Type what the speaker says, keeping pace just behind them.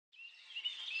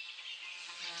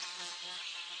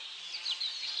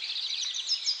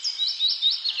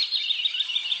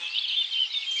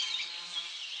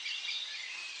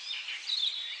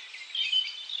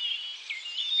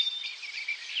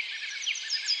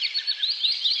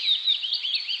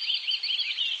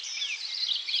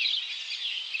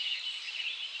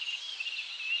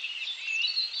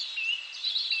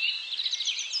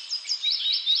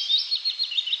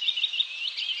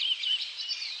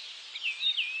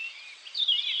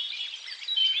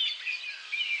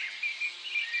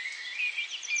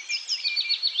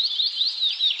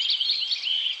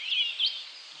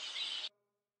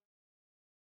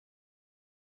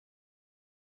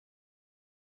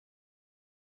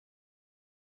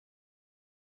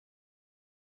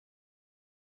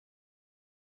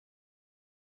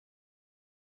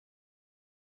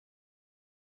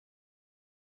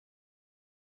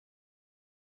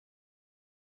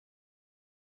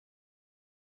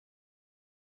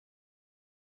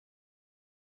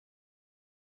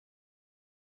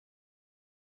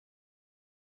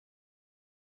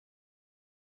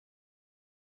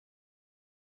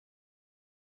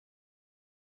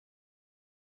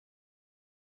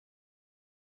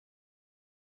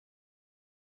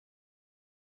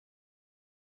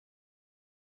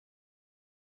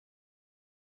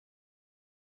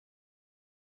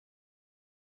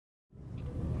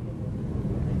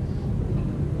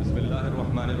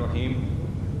Rahim.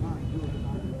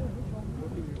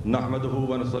 Nahmaduhu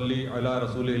wa nusalli ala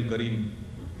rasulihil kareem.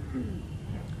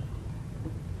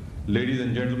 Ladies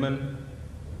and gentlemen,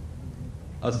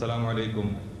 Assalamu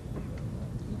alaikum.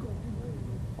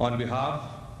 On behalf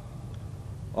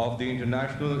of the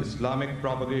International Islamic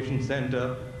Propagation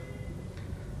Center,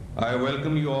 I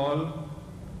welcome you all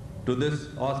to this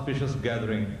auspicious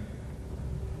gathering,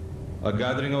 a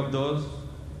gathering of those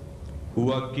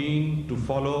who are keen to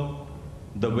follow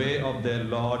the way of their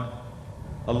Lord,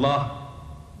 Allah,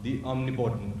 the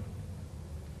Omnipotent.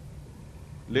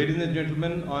 Ladies and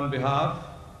gentlemen, on behalf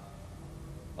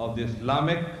of the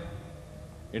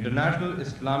International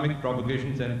Islamic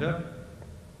Propagation Center,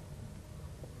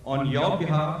 on your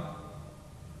behalf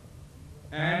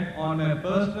and on my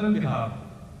personal behalf,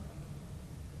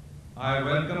 I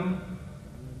welcome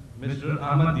Mr.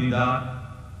 Ahmed Deedat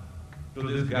to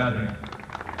this gathering.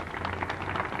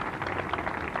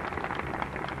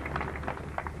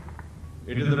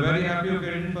 It is a very happy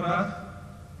occasion for us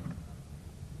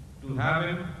to have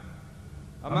him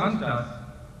amongst us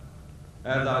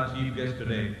as our chief guest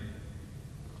today.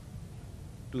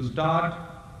 To start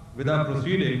with our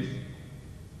proceedings,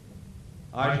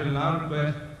 I shall now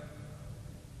request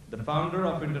the founder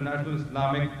of International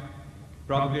Islamic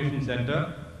Propagation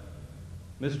Center,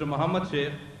 Mr. Mohammad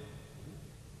Sheikh,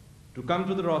 to come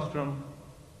to the rostrum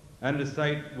and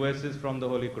recite verses from the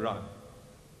Holy Quran.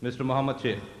 Mr. Mohammad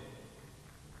Sheikh.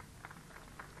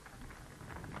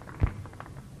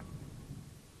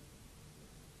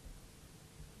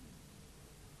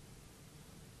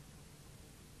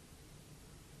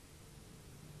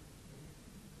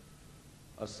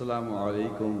 Assalamu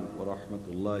alaikum wa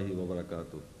rahmatullahi wa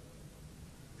barakatuh.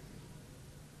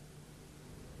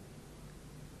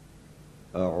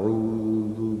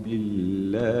 أعوذ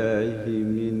بالله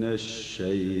من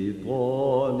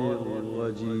الشيطان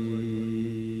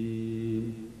الرجيم.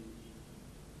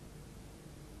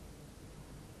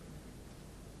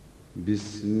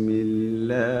 بسم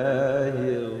الله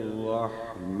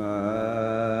الرحمن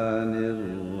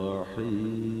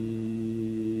الرحيم.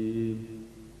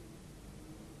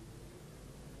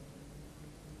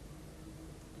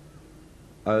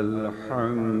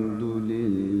 الحمد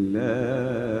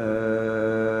لله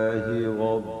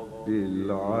رب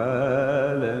العالمين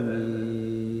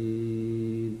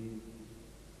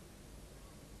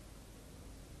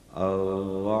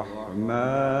الرحمن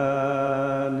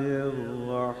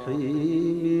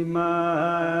الرحيم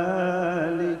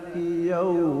مالك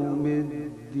يوم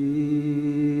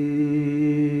الدين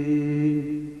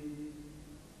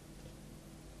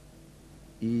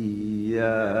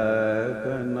إياك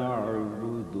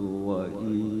نعبد وإياك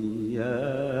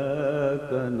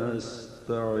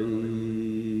نستعين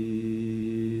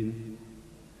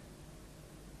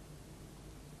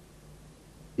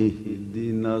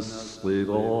اهدنا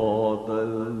الصراط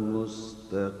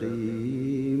المستقيم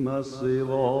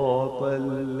صراط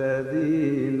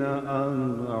الذين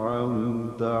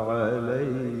أنعمت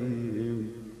عليهم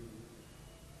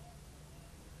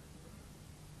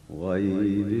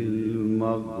غير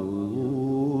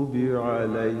المغضوب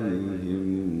عليهم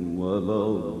ولا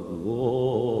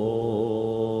الضالين.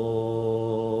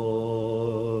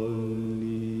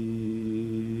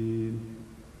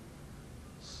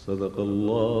 صدق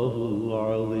الله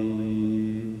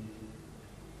العظيم.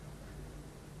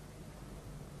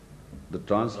 The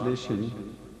translation: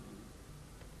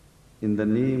 in the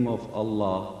name of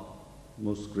Allah,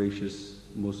 most gracious,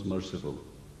 most merciful.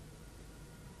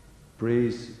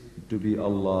 Praise to be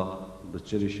Allah, the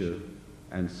cherisher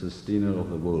and sustainer of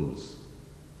the worlds.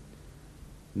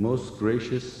 Most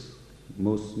gracious,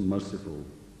 most merciful,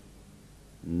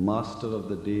 master of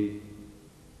the day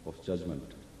of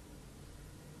judgment.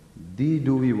 Thee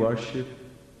do we worship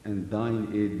and thine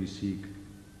aid we seek.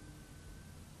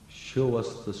 Show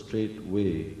us the straight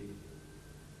way,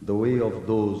 the way of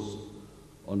those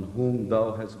on whom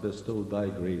thou hast bestowed thy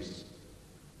grace,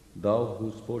 thou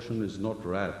whose portion is not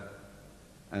wrath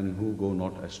and who go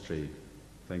not astray.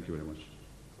 Thank you very much.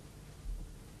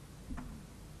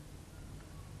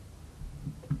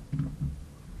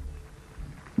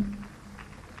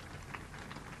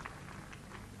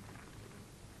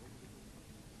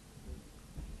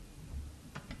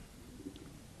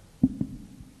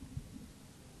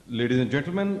 Ladies and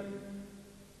gentlemen,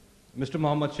 Mr.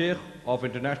 Mohammad Sheikh of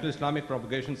International Islamic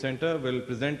Propagation Center will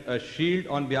present a shield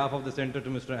on behalf of the center to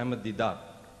Mr. Ahmed Deedat.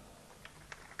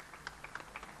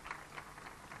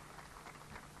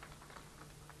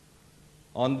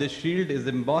 On this shield is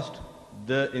embossed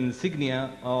the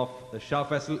insignia of the Shah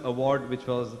Faisal Award, which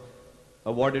was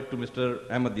awarded to Mr.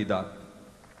 Ahmed Deedat.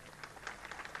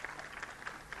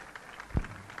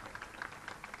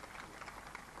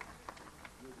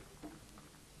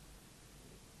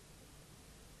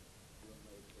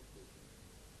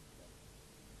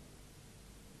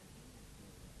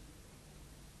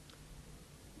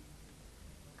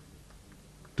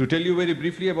 To tell you very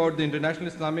briefly about the International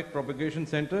Islamic Propagation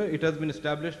Center, it has been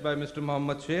established by Mr.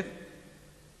 Mohammad Sheikh.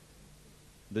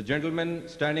 The gentleman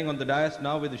standing on the dais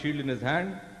now with the shield in his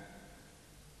hand.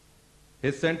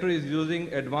 His center is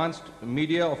using advanced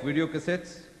media of video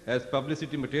cassettes as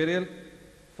publicity material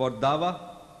for dawah,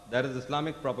 that is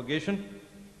Islamic propagation,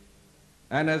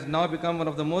 and has now become one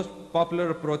of the most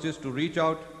popular approaches to reach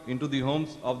out into the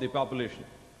homes of the population.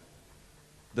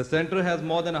 The center has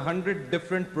more than 100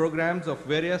 different programs of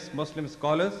various Muslim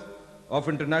scholars of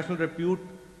international repute,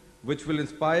 which will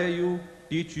inspire you,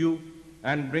 teach you,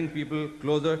 and bring people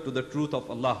closer to the truth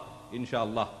of Allah,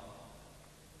 inshallah.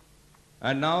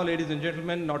 And now, ladies and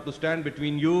gentlemen, not to stand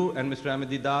between you and Mr. Ahmed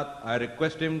Deedat, I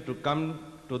request him to come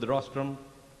to the rostrum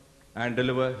and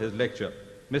deliver his lecture.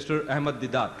 Mr. Ahmed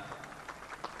Deedat.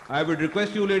 I would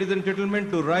request you, ladies and gentlemen,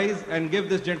 to rise and give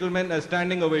this gentleman a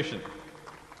standing ovation.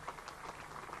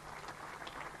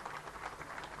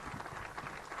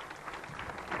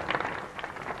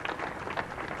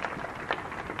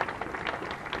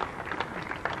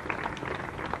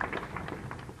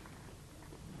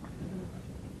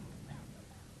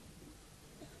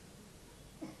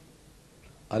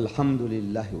 الحمد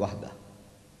لله وحده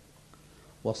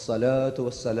والصلاة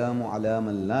والسلام على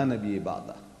من لا نبي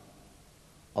بعده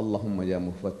اللهم يا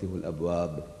مفتح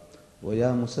الأبواب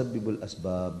ويا مسبب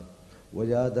الأسباب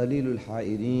ويا دليل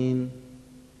الحائرين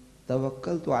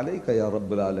توكلت عليك يا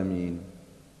رب العالمين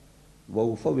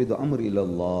وأفوض أمري إلى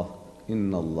الله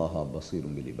إن الله بصير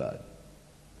بالعباد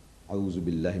أعوذ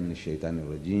بالله من الشيطان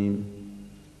الرجيم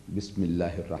بسم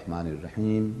الله الرحمن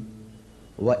الرحيم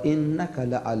وَإِنَّكَ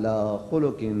لَعَلَىٰ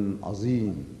خُلُقٍ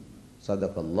عَظِيمٍ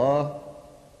صدق الله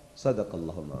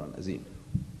العظيم Azim.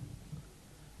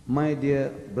 My dear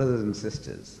brothers and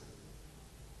sisters,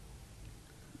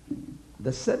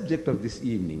 the subject of this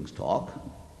evening's talk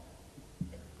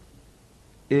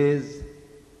is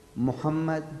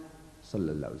Muhammad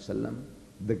sallallahu alaihi wasallam,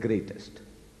 the greatest.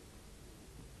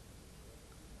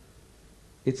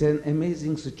 It's an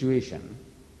amazing situation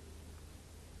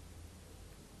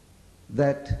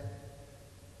that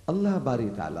Allah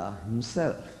Bari Ta'ala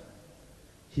himself,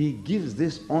 he gives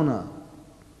this honor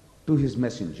to his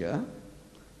messenger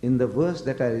in the verse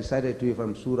that I recited to you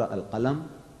from Surah Al-Qalam,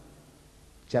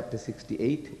 chapter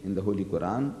 68 in the Holy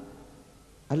Quran.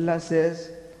 Allah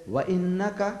says,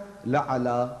 وَإِنَّكَ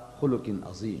لَعَلَىٰ خُلُقٍ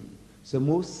عَظِيمٍ. So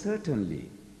most certainly,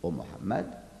 O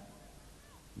Muhammad,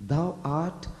 thou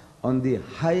art on the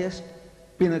highest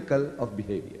pinnacle of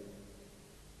behavior.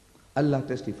 Allah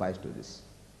testifies to this.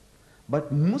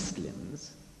 But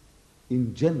Muslims,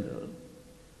 in general,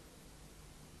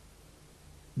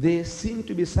 they seem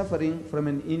to be suffering from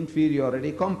an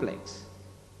inferiority complex.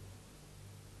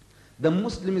 The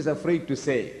Muslim is afraid to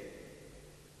say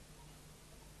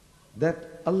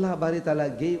that Allah Bari Ta'ala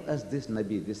gave us this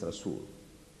Nabi, this Rasul,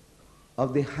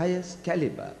 of the highest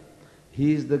caliber.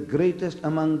 He is the greatest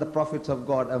among the prophets of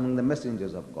God, among the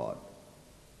messengers of God.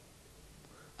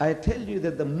 I tell you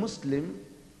that the Muslim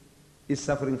is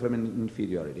suffering from an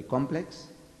inferiority complex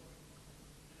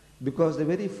because the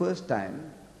very first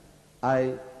time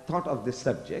I thought of this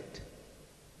subject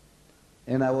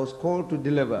and I was called to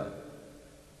deliver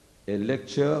a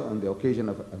lecture on the occasion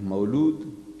of a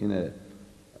Mawlud in an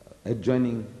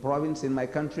adjoining province in my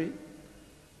country,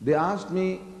 they asked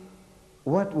me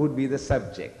what would be the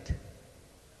subject.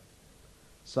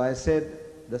 So I said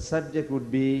the subject would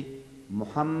be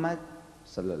Muhammad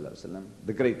sallallahu alaihi wasallam,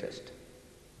 the greatest.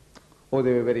 Oh,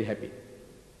 they were very happy.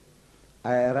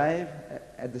 I arrived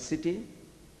at the city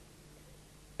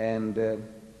and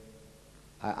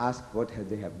I asked what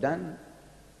they have done,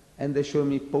 and they show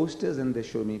me posters and they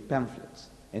show me pamphlets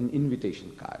and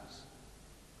invitation cards.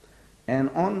 And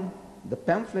on the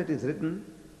pamphlet is written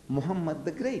Muhammad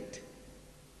the Great.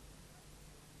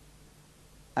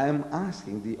 I am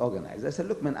asking the organizer, I said,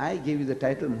 look man, I gave you the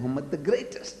title Muhammad the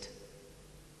Greatest.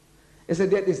 He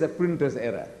said, that is the printer's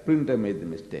error. Printer made the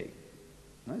mistake.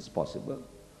 No, it's possible.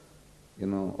 You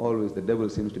know, always the devil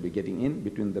seems to be getting in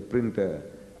between the printer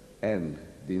and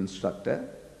the instructor.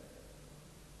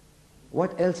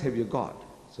 What else have you got?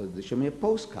 So they show me a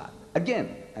postcard.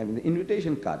 Again, I mean the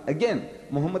invitation card. Again,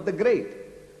 Muhammad the Great.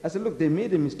 I said, look, they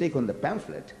made a mistake on the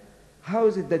pamphlet. How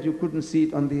is it that you couldn't see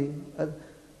it on the...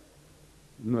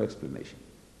 No explanation.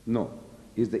 No.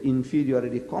 Is the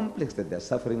inferiority complex that they're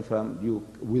suffering from.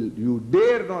 You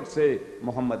dare not say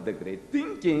Muhammad the Great,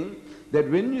 thinking that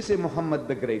when you say Muhammad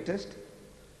the greatest,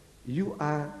 you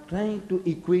are trying to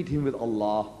equate him with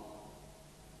Allah.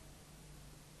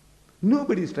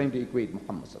 Nobody is trying to equate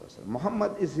Muhammad sallallahu alaihi wasallam.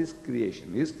 Muhammad is his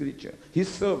creation, his creature, his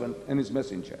servant and his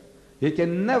messenger. He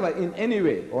can never in any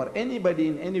way, or anybody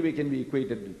in any way can be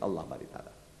equated with Allah Bari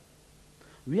Ta'ala.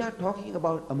 We are talking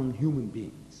about among human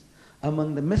beings,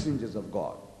 among the messengers of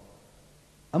God.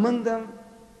 Among them,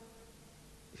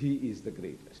 he is the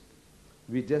greatest.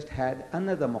 We just had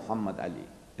another Muhammad Ali,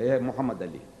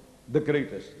 the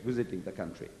greatest, visiting the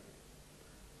country.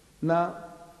 Now,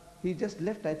 he just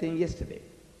left, I think, yesterday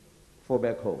for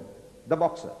back home, the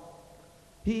boxer.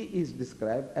 He is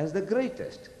described as the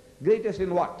greatest. Greatest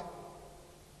in what?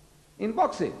 In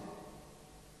boxing.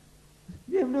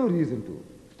 We have no reason to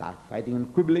start fighting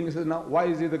and quibbling. He says, now, why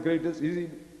is he the greatest? Is he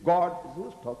God?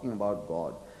 Who's talking about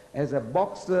God? As a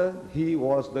boxer, he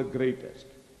was the greatest.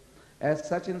 As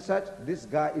such and such, this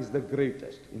guy is the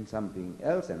greatest in something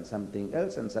else and something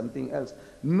else and something else.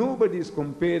 Nobody is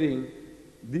comparing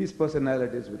these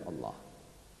personalities with Allah.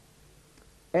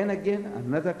 And again,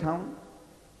 another town,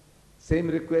 same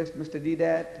request, Mr.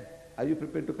 Deedat, are you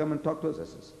prepared to come and talk to us? I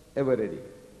says, ever ready.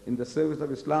 In the service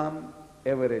of Islam,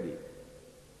 ever ready.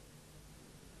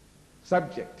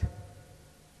 Subject,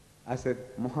 I said,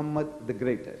 Muhammad the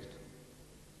greatest.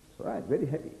 So I'm very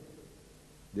happy.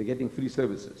 They're getting free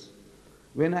services.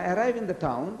 When I arrived in the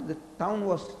town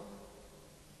was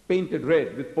painted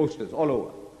red with posters all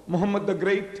over. Muhammad the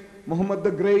Great, Muhammad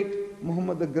the Great,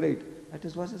 Muhammad the Great. That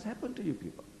is what has happened to you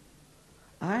people.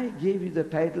 I gave you the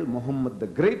title Muhammad the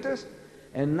Greatest,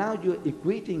 and now you're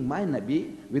equating my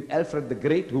Nabi with Alfred the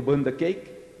Great, who burned the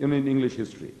cake, in English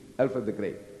history. Alfred the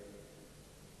Great.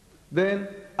 Then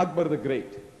Akbar the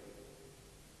Great,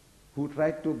 who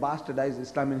tried to bastardize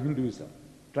Islam and Hinduism,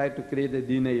 tried to create a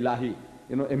Deen-e-Ilahi,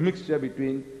 a mixture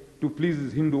between to please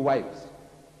his Hindu wives.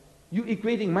 You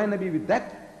equating my Nabi with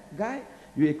that guy?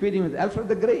 You equating with Alfred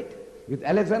the Great, with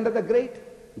Alexander the Great?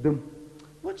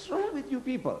 What's wrong with you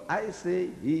people? I say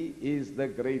he is the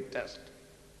greatest.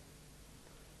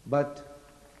 But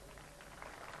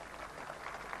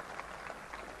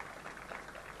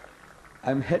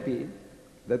I'm happy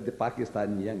that the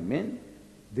Pakistani young men,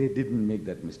 they didn't make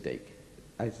that mistake.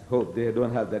 I hope they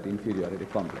don't have that inferiority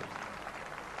complex.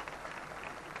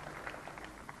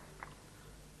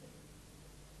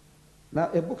 Now,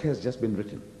 a book has just been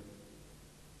written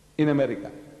in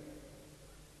America.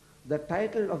 The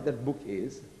title of that book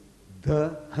is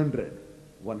The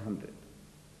 100,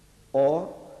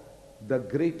 or The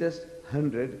Greatest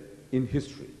 100 in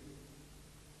History.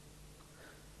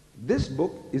 This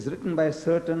book is written by a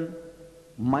certain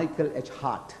Michael H.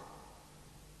 Hart,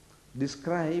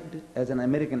 described as an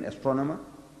American astronomer,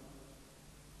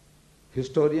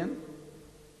 historian,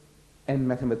 and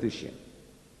mathematician.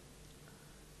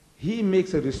 He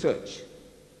makes a research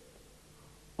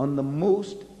on the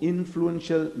most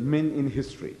influential men in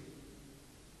history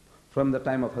from the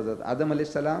time of Hazrat Adam alayhi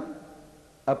salam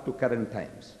up to current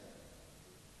times.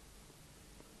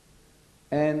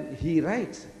 And he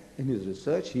writes in his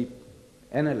research, he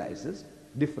analyzes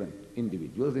different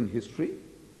individuals in history,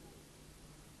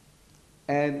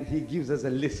 and he gives us a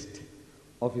list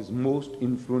of his most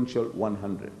influential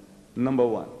 100. Number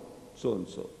 1,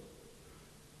 so-and-so.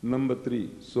 Number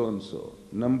 3, so-and-so.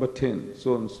 Number 10,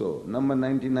 so-and-so. Number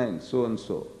 99,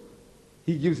 so-and-so.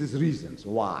 He gives his reasons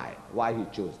why he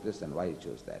chose this and why he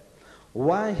chose that.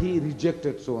 Why he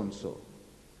rejected so-and-so.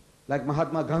 Like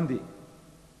Mahatma Gandhi.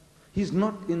 He's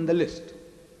not in the list.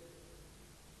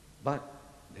 But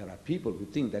there are people who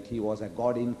think that he was a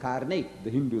God incarnate,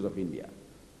 the Hindus of India.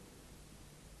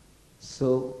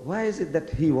 So why is it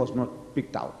that he was not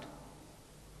picked out?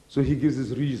 So he gives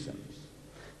his reasons.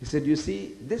 He said, you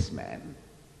see, this man,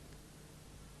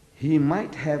 he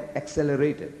might have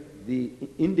accelerated the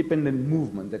independent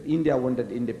movement that India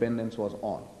wanted independence was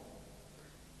on.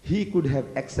 He could have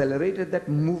accelerated that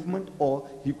movement, or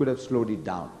he could have slowed it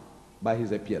down by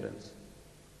his appearance.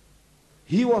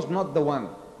 He was not the one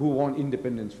who won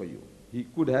independence for you. He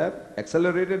could have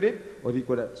accelerated it, or he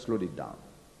could have slowed it down.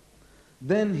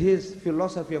 Then his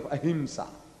philosophy of ahimsa,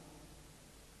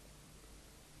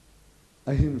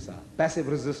 passive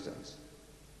resistance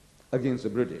against the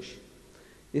British.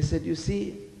 He said, you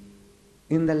see,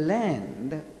 in the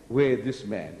land where this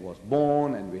man was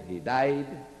born and where he died,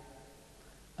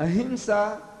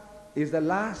 ahimsa is the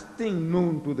last thing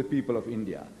known to the people of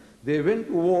India. They went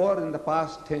to war in the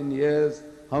past 10 years,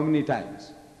 how many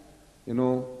times?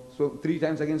 So 3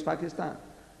 times against Pakistan.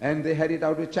 And they had it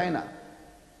out with China.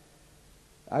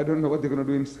 I don't know what they're going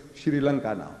to do in Sri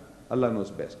Lanka now. Allah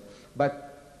knows best.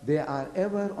 But they are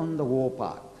ever on the war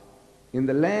path. In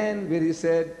the land where he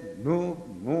said,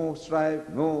 no strife,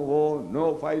 no war,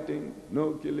 no fighting,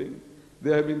 no killing.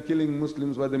 They have been killing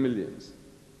Muslims by the millions.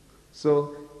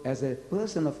 So, as a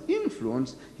person of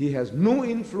influence, he has no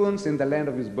influence in the land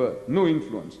of his birth, no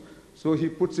influence. So he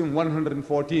puts him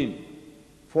 114.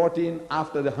 14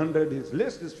 after the 100, his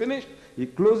list is finished. He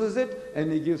closes it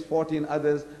and he gives 14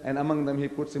 others, and among them he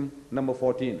puts him number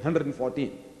 14,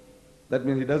 114. That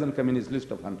means he doesn't come in his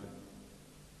list of 100.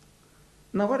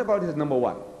 Now what about his number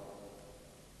 1?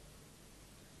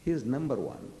 His number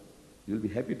 1, you'll be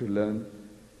happy to learn,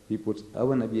 he puts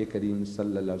our Nabi Kareem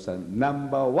sallallahu alaihi wasallam,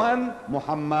 number 1,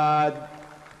 Muhammad.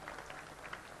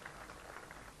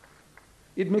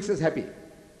 It makes us happy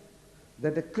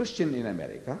that a Christian in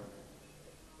America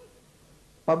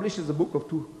publishes a book of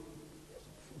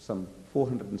some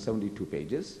 472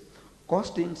 pages,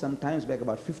 costing some times back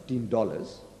about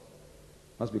 $15,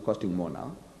 must be costing more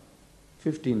now,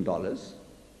 $15.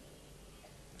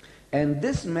 And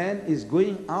this man is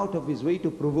going out of his way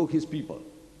to provoke his people.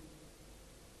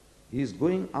 He is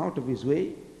going out of his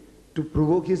way to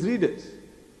provoke his readers.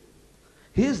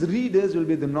 His readers will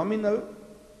be the nominal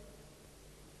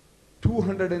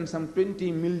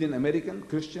 220 million American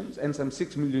Christians and some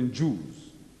 6 million Jews.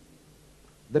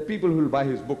 The people who will buy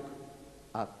his book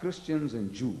are Christians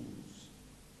and Jews.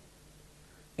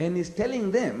 And he's telling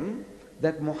them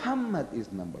that Muhammad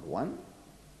is number 1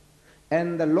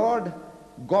 and the Lord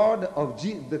God of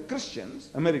the Christians,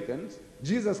 Americans,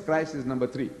 Jesus Christ is number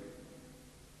 3.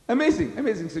 Amazing,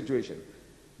 amazing situation.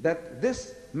 That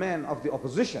this man of the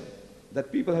opposition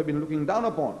that people have been looking down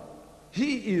upon,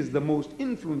 he is the most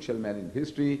influential man in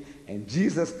history, and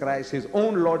Jesus Christ, his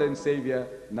own Lord and Savior,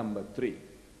 number 3.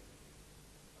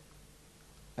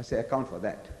 I say, account for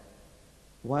that.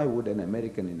 Why would an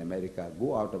American in America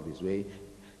go out of his way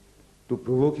to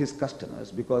provoke his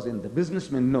customers? Because the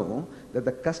businessmen know that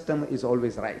the customer is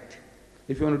always right.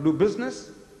 If you want to do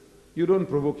business, you don't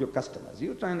provoke your customers.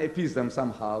 You try and appease them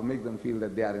somehow, make them feel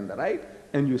that they are in the right,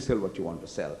 and you sell what you want to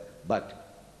sell.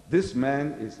 But this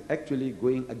man is actually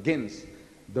going against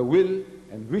the will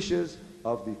and wishes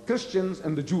of the Christians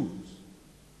and the Jews.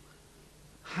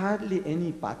 Hardly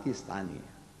any Pakistani,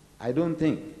 I don't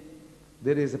think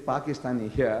there is a Pakistani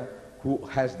here who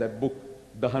has that book,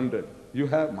 The 100. You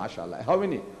have, mashallah. How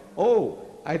many? Oh,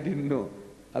 I didn't know.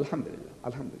 Alhamdulillah,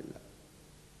 alhamdulillah.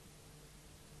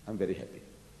 I'm very happy.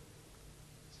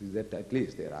 See that at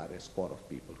least there are a score of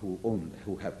people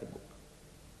who have the book.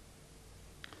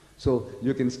 So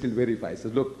you can still verify. So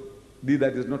look,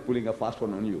 Deedat is not pulling a fast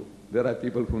one on you. There are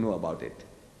people who know about it.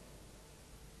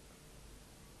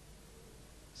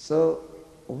 So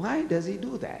why does he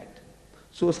do that?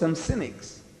 So some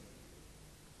cynics,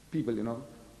 people,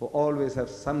 who always have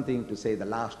something to say, the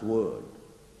last word.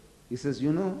 He says,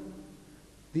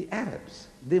 the Arabs,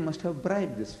 they must have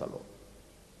bribed this fellow.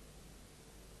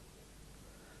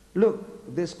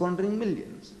 Look, they're squandering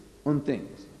millions on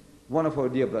things. One of our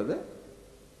dear brother,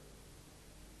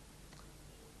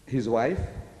 his wife,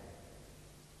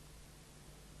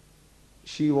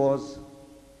 she was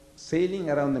sailing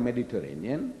around the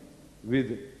Mediterranean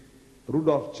with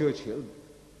Rudolph Churchill,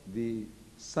 the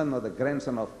son or the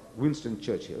grandson of Winston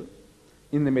Churchill,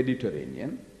 in the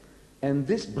Mediterranean. And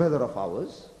this brother of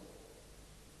ours,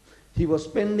 he was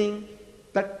spending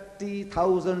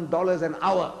 $30,000 an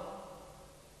hour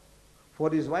for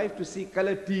his wife to see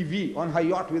color TV on her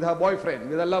yacht with her boyfriend,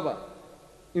 with a lover,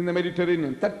 in the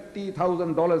Mediterranean.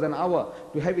 $30,000 an hour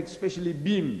to have it specially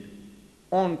beamed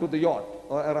onto the yacht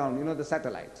or around, the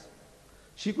satellites.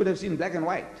 She could have seen black and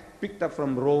white, picked up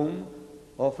from Rome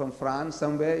or from France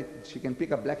somewhere. She can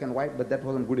pick up black and white, but that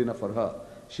wasn't good enough for her.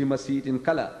 She must see it in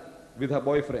color with her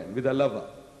boyfriend, with her lover.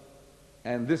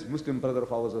 And this Muslim brother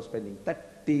of ours was spending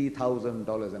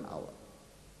 $30,000 an hour.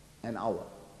 An hour,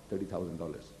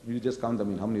 $30,000. You just count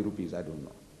them in how many rupees, I don't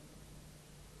know.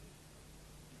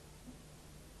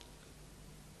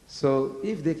 So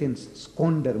if they can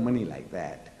squander money like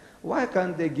that, why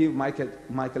can't they give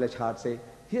Michael H. Hart, say,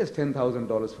 here's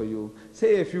 $10,000 for you,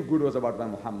 say a few good words about my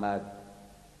Muhammad.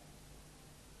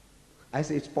 I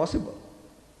say it's possible,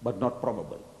 but not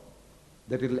probable,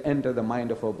 that it will enter the mind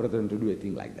of our brethren to do a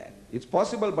thing like that. It's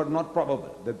possible, but not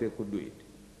probable that they could do it.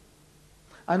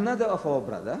 Another of our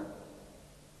brother,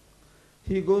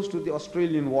 he goes to the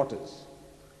Australian waters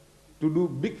to do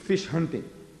big fish hunting,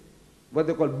 what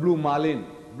they call blue marlin.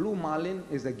 Blue marlin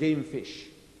is a game fish.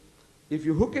 If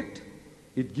you hook it,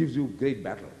 it gives you great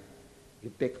battle.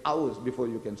 It takes hours before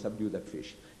you can subdue that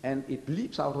fish. And it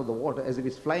leaps out of the water as if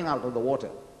it's flying out of the water.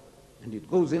 And it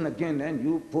goes in again, and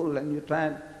you pull and you try,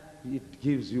 and it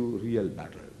gives you real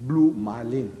battle. Blue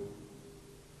marlin.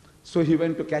 So he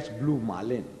went to catch blue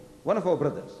marlin, one of our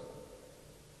brothers.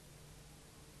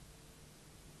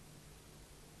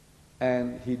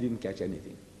 And he didn't catch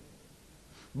anything.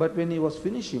 But when he was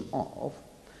finishing off,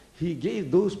 he gave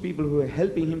those people who were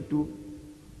helping him to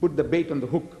put the bait on the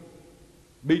hook,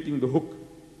 baiting the hook,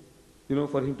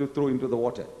 for him to throw into the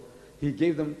water. he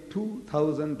gave them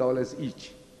 $2,000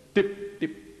 each. Tip,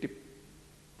 tip, tip.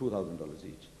 $2,000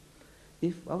 each.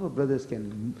 If our brothers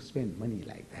can spend money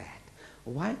like that,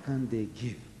 why can't they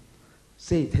give,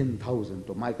 say, 10,000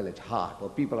 to Michael H. Hart or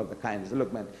people of the kind? Say,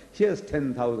 look, man, here's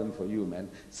 10,000 for you, man.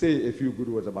 Say a few good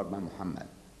words about my Muhammad.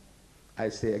 I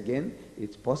say again,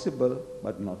 it's possible,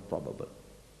 but not probable.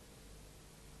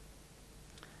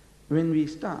 When we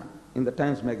start in the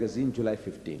Times magazine, July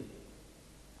 15,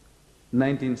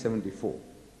 1974,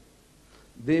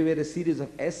 there were a series of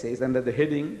essays under the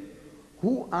heading,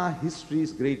 "Who are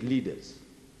history's great leaders?"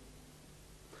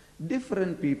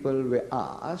 Different people were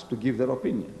asked to give their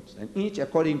opinions, and each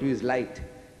according to his light,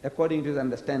 according to his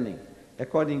understanding,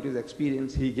 according to his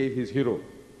experience, he gave his hero.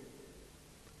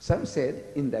 Some said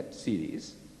in that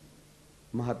series,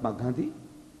 Mahatma Gandhi.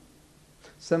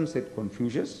 Some said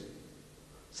Confucius.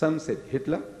 Some said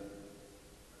Hitler.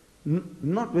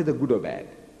 Not whether good or bad.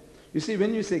 You see,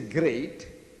 when you say great,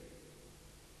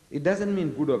 it doesn't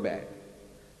mean good or bad.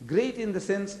 Great in the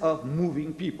sense of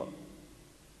moving people.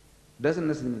 Doesn't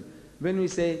necessarily mean. When we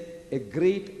say a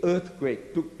great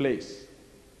earthquake took place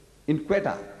in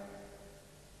Quetta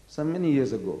some many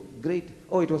years ago, great,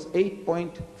 it was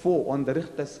 8.4 on the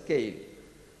Richter scale.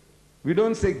 We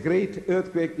don't say great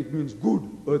earthquake, it means good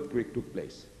earthquake took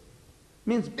place. It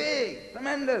means big,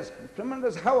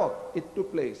 tremendous havoc, it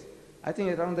took place. I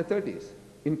think around the 30s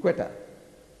in Quetta.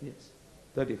 Yes,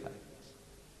 35.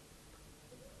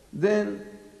 Then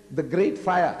the Great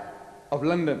Fire of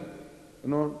London,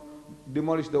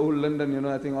 demolished the whole London,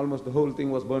 I think almost the whole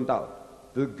thing was burnt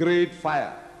out. The Great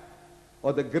Fire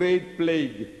or the Great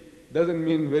Plague doesn't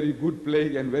mean very good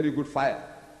plague and very good fire.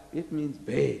 It means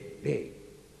big, big.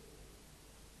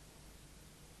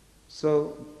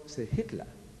 So, say Hitler.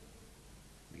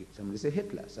 Somebody say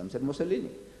Hitler, some said Mussolini.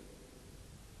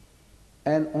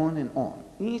 And on,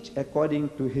 each according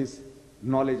to his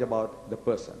knowledge about the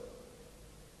person.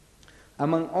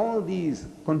 Among all these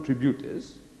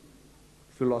contributors,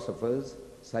 philosophers,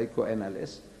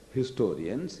 psychoanalysts,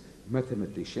 historians,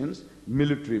 mathematicians,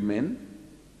 military men,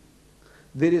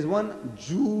 there is one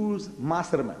Jules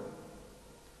Masterman,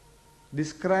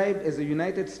 described as a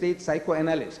United States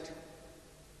psychoanalyst.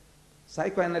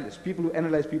 Psychoanalysts, people who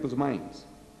analyze people's minds.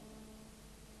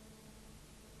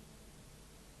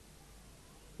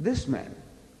 This man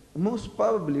most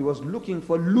probably was looking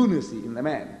for lunacy in the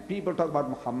man. People talk about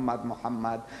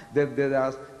Muhammad, that there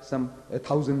are some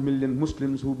 1,000 million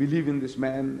Muslims who believe in this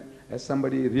man as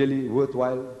somebody really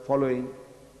worthwhile following,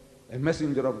 a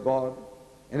messenger of God,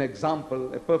 an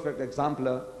example, a perfect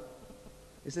exemplar.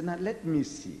 He said, now let me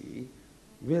see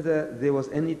whether there was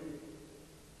any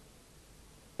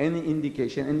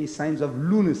indication, any signs of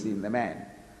lunacy in the man.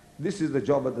 This is the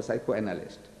job of the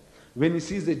psychoanalyst. When he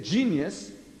sees a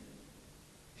genius,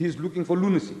 he's looking for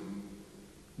lunacy.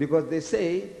 Because they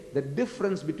say the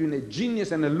difference between a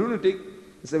genius and a lunatic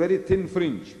is a very thin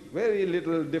fringe, very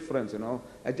little difference,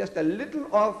 Just a little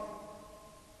off,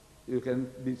 you can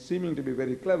be seeming to be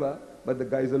very clever, but the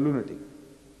guy is a lunatic.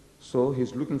 So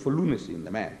he's looking for lunacy in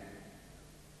the man,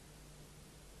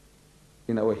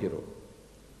 in our hero.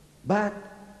 But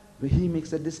he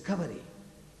makes a discovery.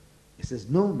 He says,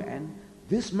 no man,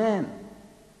 this man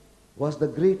was the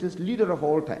greatest leader of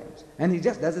all times. And he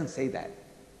just doesn't say that.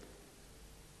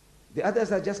 The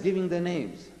others are just giving their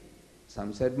names.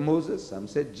 Some said Moses, some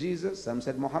said Jesus, some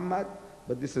said Mohammad,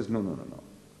 but this is no.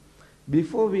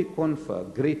 Before we confer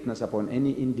greatness upon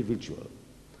any individual,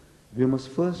 we must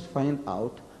first find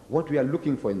out what we are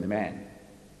looking for in the man.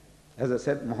 As I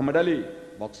said, Muhammad Ali,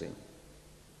 boxing.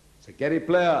 It's a Gary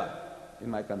Player in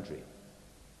my country,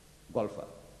 golfer.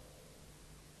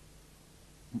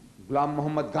 Ghulam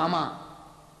Muhammad Gama,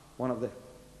 one of the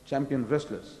champion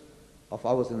wrestlers of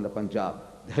ours in the Punjab,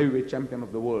 the heavyweight champion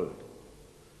of the world.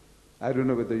 I don't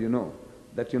know whether you know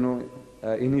that,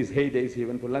 in his heydays he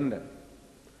went to London.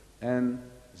 And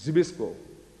Zbyszko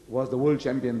was the world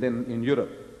champion then in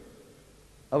Europe.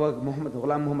 Our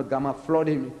Ghulam Muhammad Gama floored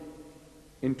him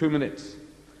in 2 minutes.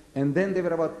 And then there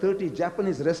were about 30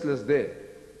 Japanese wrestlers there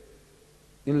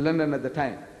in London at the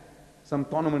time, some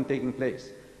tournament taking place.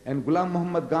 And Ghulam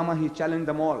Muhammad Gama, he challenged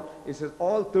them all. He says,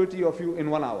 all 30 of you in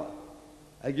 1 hour.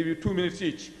 I give you 2 minutes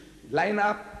each. Line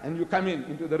up and you come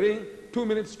into the ring. 2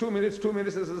 minutes, 2 minutes, 2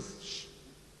 minutes. He says, shh.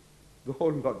 The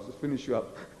whole lot, just finish you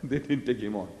up. They didn't take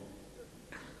him on.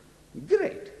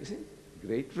 Great, you see,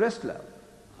 great wrestler.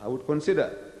 I would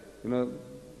consider,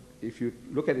 if you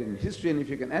look at it in history and if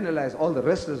you can analyze all the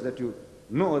wrestlers that you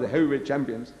know, the heavyweight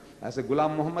champions, as a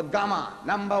Ghulam Muhammad Gama,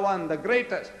 #1, the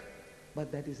greatest.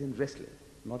 But that is in wrestling,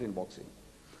 not in boxing.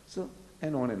 So,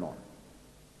 and on and on.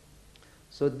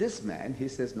 So this man, he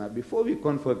says, now before we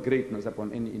confer greatness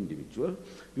upon any individual,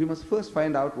 we must first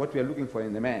find out what we are looking for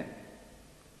in the man.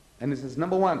 And he says,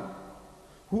 number one,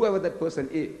 whoever that person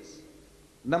is,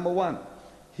 number one,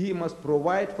 he must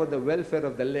provide for the welfare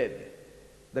of the led,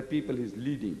 the people he's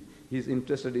leading. He's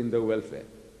interested in their welfare.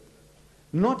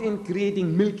 Not in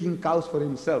creating milking cows for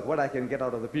himself, what I can get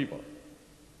out of the people.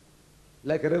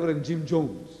 Like Reverend Jim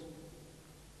Jones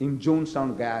in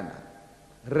Jonestown, Guyana.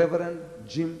 Reverend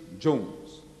Jim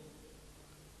Jones.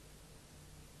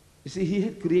 You see, he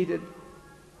had created,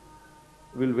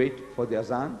 we'll wait for the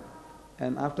azan,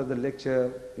 and after the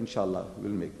lecture, inshallah,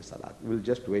 we'll make the salat. We'll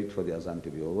just wait for the azan to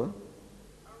be over.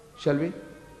 Shall we?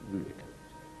 We'll wait.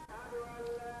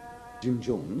 Jim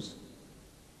Jones,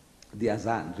 the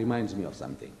azan reminds me of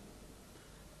something.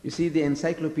 You see, the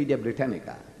Encyclopedia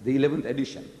Britannica, the 11th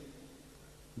edition,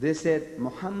 they said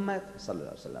Muhammad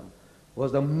sallallahu alaihi wasallam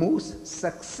was the most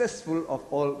successful of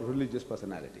all religious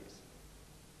personalities.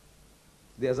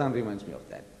 The azan reminds me of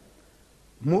that.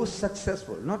 Most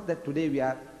successful, not that today we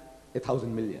are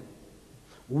 1,000 million.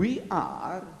 We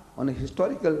are, on a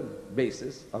historical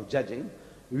basis of judging,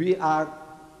 we are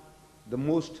the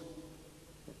most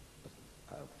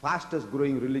fastest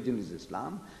growing religion is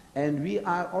Islam, and we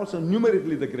are also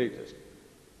numerically the greatest.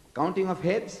 Counting of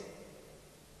heads,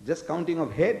 just counting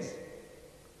of heads,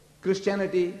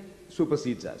 Christianity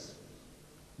supersedes us.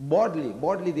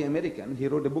 Bodley the American, he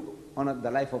wrote a book on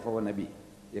the life of our Nabi,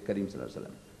 Kareem Sallallahu Alaihi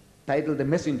Wasallam, titled The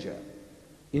Messenger,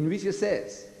 in which he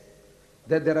says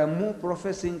that there are more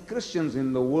professing Christians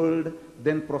in the world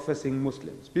than professing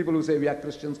Muslims. People who say we are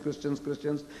Christians, Christians,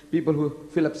 Christians, people who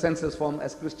fill up census form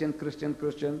as Christian, Christian,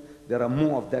 Christian, there are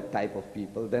more of that type of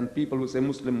people than people who say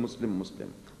Muslim, Muslim,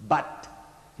 Muslim. But,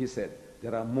 he said,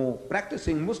 there are more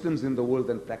practicing Muslims in the world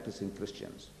than practicing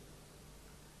Christians.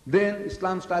 Then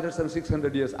Islam started some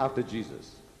 600 years after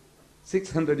Jesus.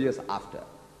 600 years after.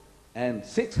 And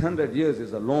 600 years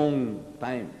is a long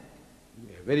time,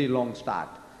 a very long start.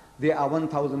 They are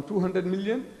 1,200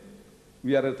 million,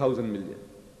 we are 1,000 million.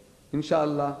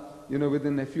 Inshallah,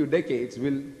 within a few decades,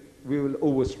 we will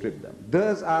overstrip them.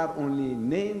 Those are only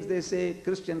names, they say,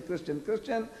 Christian, Christian,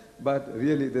 Christian, but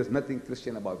really there's nothing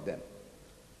Christian about them.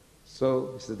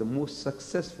 So this is the most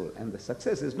successful, and the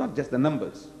success is not just the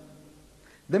numbers.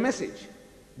 The message,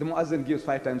 the Muazzin gives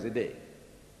 5 times a day.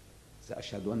 Say,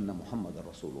 Ashhadu anna Muhammadan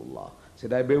Rasulullah.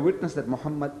 Said, I bear witness that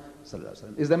Muhammad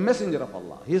is the messenger of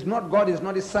Allah. He is not God, he is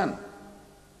not his son.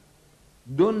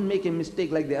 Don't make a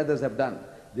mistake like the others have done.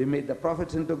 They made the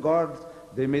prophets into gods,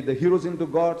 they made the heroes into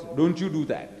gods. Don't you do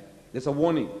that. There's a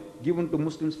warning given to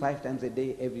Muslims 5 times a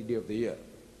day, every day of the year.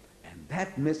 And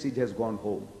that message has gone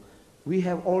home. We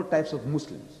have all types of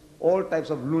Muslims, all types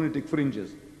of lunatic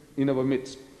fringes in our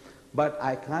midst. But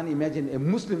I can't imagine a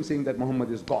Muslim saying that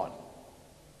Muhammad is God.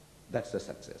 That's the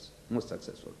success, most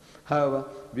successful. However,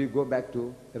 we go back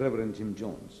to Reverend Jim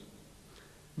Jones.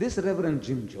 This Reverend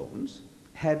Jim Jones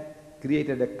had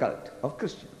created a cult of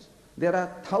Christians. There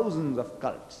are thousands of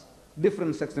cults,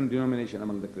 different sects and denominations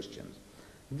among the Christians.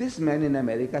 This man in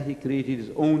America, he created his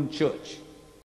own church.